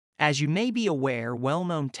As you may be aware,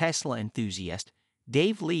 well-known Tesla enthusiast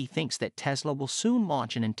Dave Lee thinks that Tesla will soon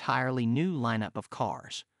launch an entirely new lineup of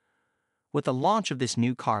cars. With the launch of this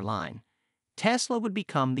new car line, Tesla would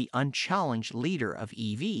become the unchallenged leader of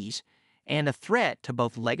EVs and a threat to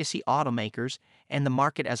both legacy automakers and the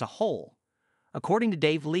market as a whole. According to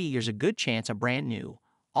Dave Lee, there's a good chance a brand new,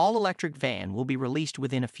 all-electric van will be released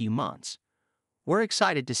within a few months. We're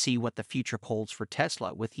excited to see what the future holds for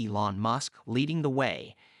Tesla with Elon Musk leading the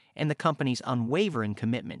way and the company's unwavering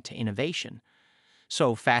commitment to innovation.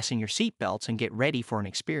 So fasten your seatbelts and get ready for an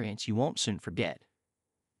experience you won't soon forget.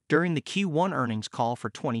 During the Q1 earnings call for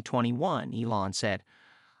 2021, Elon said,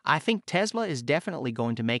 "I think Tesla is definitely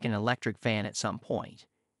going to make an electric van at some point."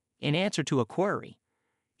 In answer to a query,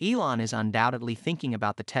 Elon is undoubtedly thinking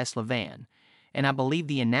about the Tesla van, and I believe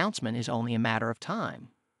the announcement is only a matter of time.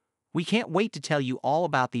 We can't wait to tell you all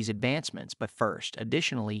about these advancements, but first,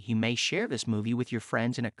 additionally, you may share this movie with your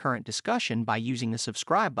friends in a current discussion by using the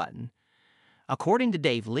subscribe button. According to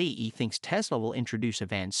Dave Lee, he thinks Tesla will introduce a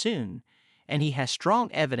van soon, and he has strong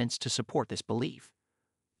evidence to support this belief.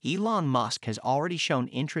 Elon Musk has already shown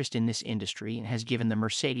interest in this industry and has given the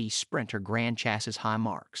Mercedes Sprinter Grand Chassis high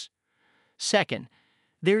marks. Second,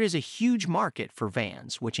 there is a huge market for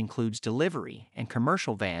vans, which includes delivery and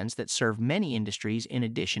commercial vans that serve many industries in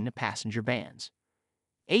addition to passenger vans.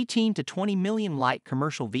 18 to 20 million light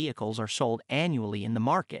commercial vehicles are sold annually in the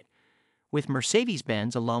market, with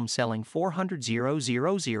Mercedes-Benz alone selling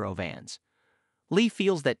 400,000 vans. Lee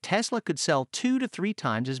feels that Tesla could sell 2 to 3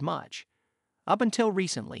 times as much. Up until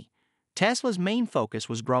recently, Tesla's main focus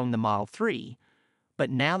was growing the Model 3,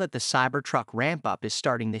 but now that the Cybertruck ramp-up is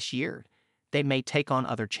starting this year, they may take on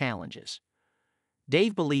other challenges.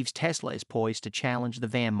 Dave believes Tesla is poised to challenge the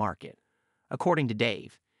van market. According to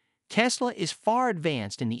Dave, Tesla is far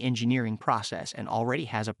advanced in the engineering process and already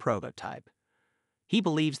has a prototype. He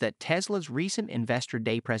believes that Tesla's recent Investor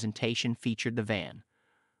Day presentation featured the van.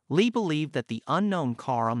 Lee believed that the unknown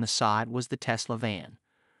car on the side was the Tesla van.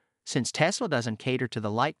 Since Tesla doesn't cater to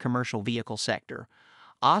the light commercial vehicle sector,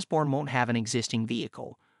 Osborne won't have an existing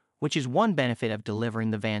vehicle, which is one benefit of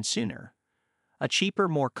delivering the van sooner. A cheaper,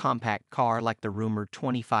 more compact car like the rumored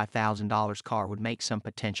 $25,000 car would make some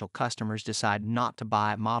potential customers decide not to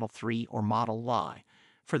buy a Model 3 or Model Y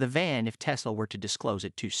for the van if Tesla were to disclose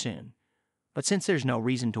it too soon. But since there's no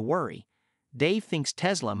reason to worry, Dave thinks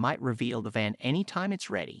Tesla might reveal the van anytime it's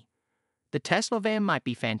ready. The Tesla van might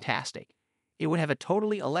be fantastic. It would have a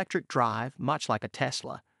totally electric drive, much like a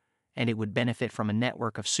Tesla, and it would benefit from a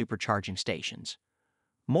network of supercharging stations.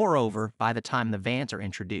 Moreover, by the time the vans are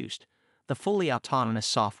introduced, the fully autonomous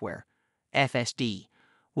software, FSD,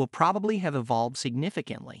 will probably have evolved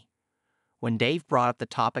significantly. When Dave brought up the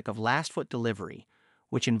topic of last-foot delivery,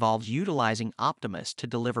 which involves utilizing Optimus to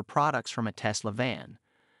deliver products from a Tesla van,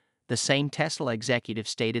 the same Tesla executive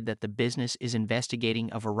stated that the business is investigating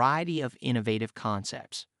a variety of innovative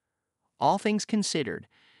concepts. All things considered,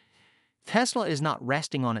 Tesla is not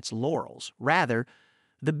resting on its laurels. Rather,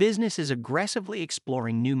 the business is aggressively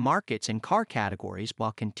exploring new markets and car categories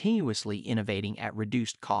while continuously innovating at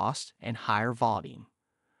reduced costs and higher volume.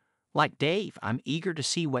 Like Dave, I'm eager to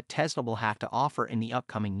see what Tesla will have to offer in the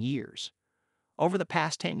upcoming years. Over the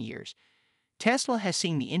past 10 years, Tesla has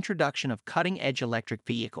seen the introduction of cutting-edge electric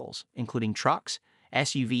vehicles, including trucks,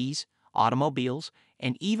 SUVs, automobiles,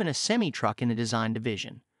 and even a semi-truck in the design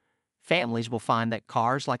division. Families will find that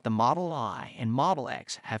cars like the Model I and Model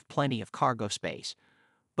X have plenty of cargo space,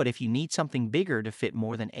 but if you need something bigger to fit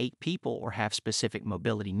more than 8 people or have specific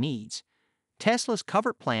mobility needs, Tesla's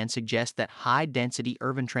covered plan suggests that high-density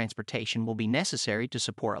urban transportation will be necessary to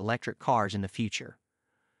support electric cars in the future.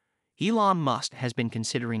 Elon Musk has been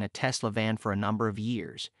considering a Tesla van for a number of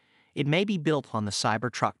years. It may be built on the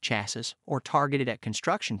Cybertruck chassis or targeted at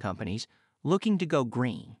construction companies looking to go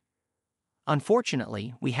green.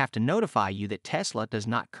 Unfortunately, we have to notify you that Tesla does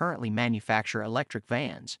not currently manufacture electric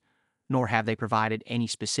vans, nor have they provided any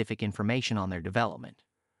specific information on their development.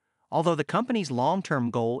 Although the company's long-term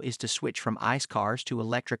goal is to switch from ICE cars to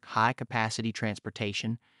electric high-capacity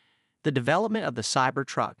transportation, the development of the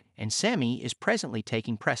Cybertruck and Semi is presently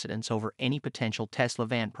taking precedence over any potential Tesla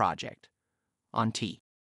van project. On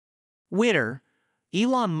Twitter,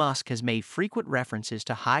 Elon Musk has made frequent references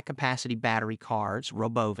to high-capacity battery cars,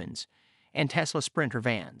 robovans, and Tesla Sprinter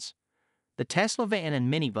vans. The Tesla van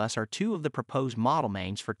and minibus are two of the proposed model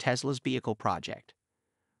names for Tesla's vehicle project.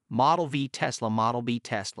 Model V Tesla, Model B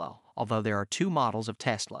Tesla, although there are two models of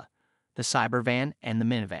Tesla, the Cybervan and the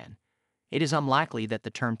minivan. It is unlikely that the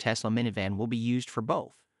term Tesla minivan will be used for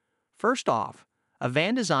both. First off, a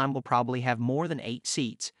van design will probably have more than 8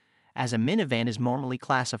 seats, as a minivan is normally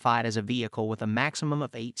classified as a vehicle with a maximum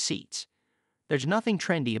of 8 seats. There's nothing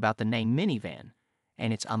trendy about the name minivan,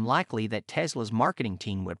 and it's unlikely that Tesla's marketing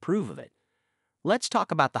team would approve of it. Let's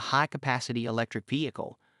talk about the high-capacity electric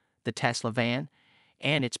vehicle, the Tesla van,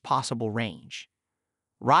 and its possible range.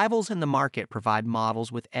 Rivals in the market provide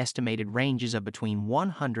models with estimated ranges of between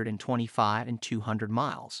 125 and 200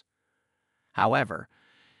 miles. However,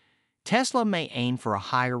 Tesla may aim for a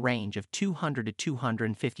higher range of 200 to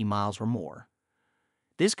 250 miles or more.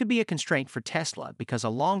 This could be a constraint for Tesla because a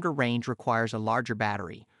longer range requires a larger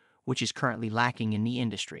battery, which is currently lacking in the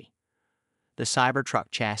industry. The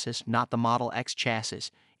Cybertruck chassis, not the Model X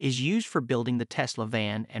chassis, is used for building the Tesla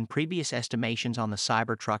van, and previous estimations on the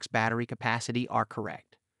Cybertruck's battery capacity are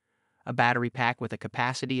correct. A battery pack with a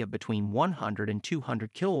capacity of between 100 and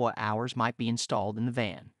 200 kilowatt hours might be installed in the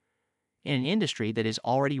van. In an industry that is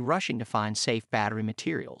already rushing to find safe battery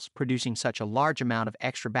materials, producing such a large amount of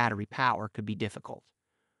extra battery power could be difficult.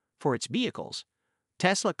 For its vehicles,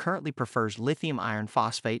 Tesla currently prefers lithium iron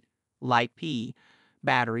phosphate, LiPo,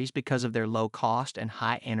 batteries because of their low cost and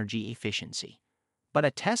high energy efficiency. But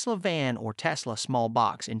a Tesla van or Tesla small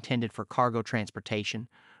box intended for cargo transportation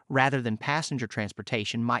rather than passenger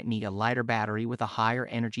transportation might need a lighter battery with a higher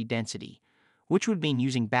energy density, which would mean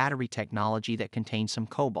using battery technology that contains some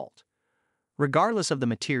cobalt. Regardless of the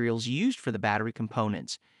materials used for the battery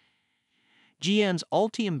components, GM's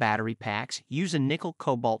Ultium battery packs use a nickel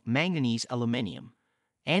cobalt manganese aluminum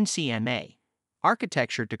 (NCMA)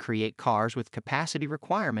 architecture to create cars with capacity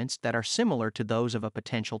requirements that are similar to those of a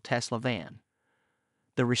potential Tesla van.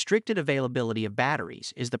 The restricted availability of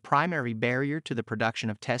batteries is the primary barrier to the production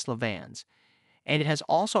of Tesla vans, and it has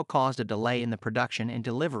also caused a delay in the production and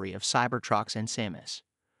delivery of Cybertrucks and Semis.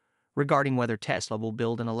 Regarding whether Tesla will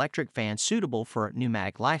build an electric van suitable for a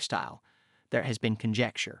pneumatic lifestyle, there has been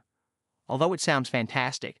conjecture. Although it sounds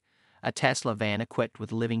fantastic, a Tesla van equipped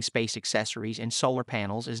with living space accessories and solar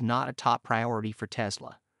panels is not a top priority for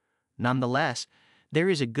Tesla. Nonetheless, there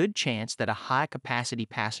is a good chance that a high-capacity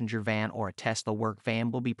passenger van or a Tesla work van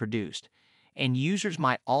will be produced, and users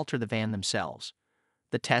might alter the van themselves.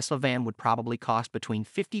 The Tesla van would probably cost between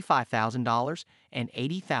 $55,000 and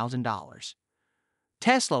 $80,000.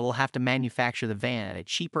 Tesla will have to manufacture the van at a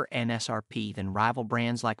cheaper MSRP than rival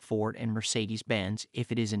brands like Ford and Mercedes-Benz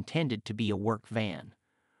if it is intended to be a work van.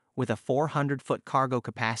 With a 400-foot cargo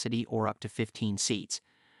capacity or up to 15 seats,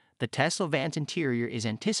 the Tesla van's interior is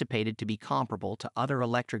anticipated to be comparable to other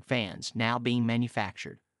electric vans now being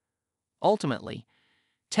manufactured. Ultimately,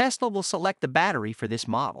 Tesla will select the battery for this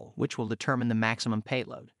model, which will determine the maximum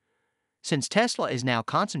payload. Since Tesla is now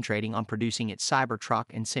concentrating on producing its Cybertruck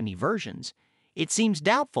and Semi versions, it seems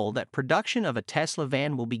doubtful that production of a Tesla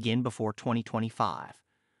van will begin before 2025.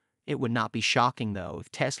 It would not be shocking, though,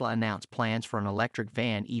 if Tesla announced plans for an electric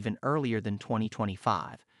van even earlier than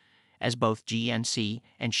 2025, as both GMC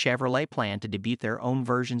and Chevrolet plan to debut their own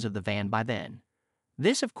versions of the van by then.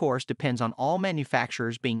 This, of course, depends on all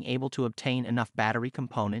manufacturers being able to obtain enough battery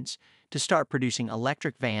components to start producing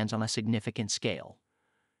electric vans on a significant scale.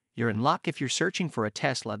 You're in luck if you're searching for a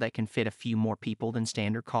Tesla that can fit a few more people than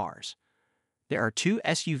standard cars. There are 2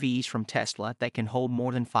 SUVs from Tesla that can hold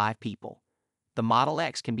more than 5 people. The Model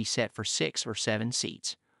X can be set for 6 or 7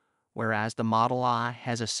 seats, whereas the Model I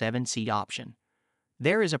has a 7-seat option.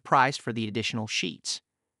 There is a price for the additional seats.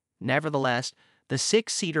 Nevertheless, the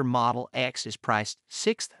 6-seater Model X is priced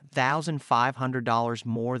 $6,500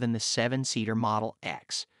 more than the 7-seater Model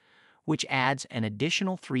X, which adds an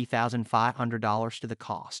additional $3,500 to the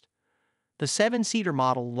cost. The 7-seater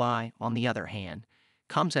Model Y, on the other hand,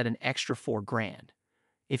 comes at an extra $4,000.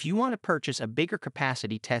 If you want to purchase a bigger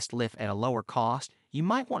capacity test lift at a lower cost, you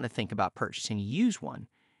might want to think about purchasing a used one,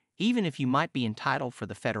 even if you might be entitled for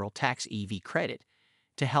the federal tax EV credit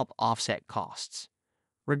to help offset costs.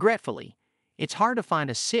 Regretfully, it's hard to find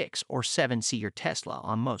a 6 or 7-seater Tesla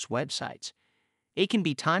on most websites. It can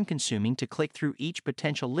be time-consuming to click through each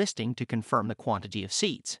potential listing to confirm the quantity of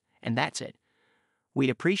seats, and that's it. We'd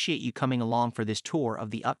appreciate you coming along for this tour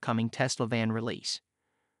of the upcoming Tesla van release.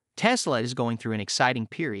 Tesla is going through an exciting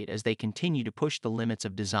period as they continue to push the limits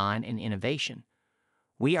of design and innovation.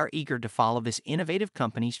 We are eager to follow this innovative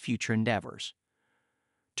company's future endeavors.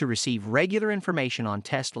 To receive regular information on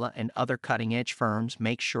Tesla and other cutting-edge firms,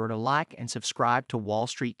 make sure to like and subscribe to Wall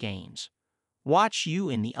Street Games. Watch you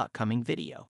in the upcoming video.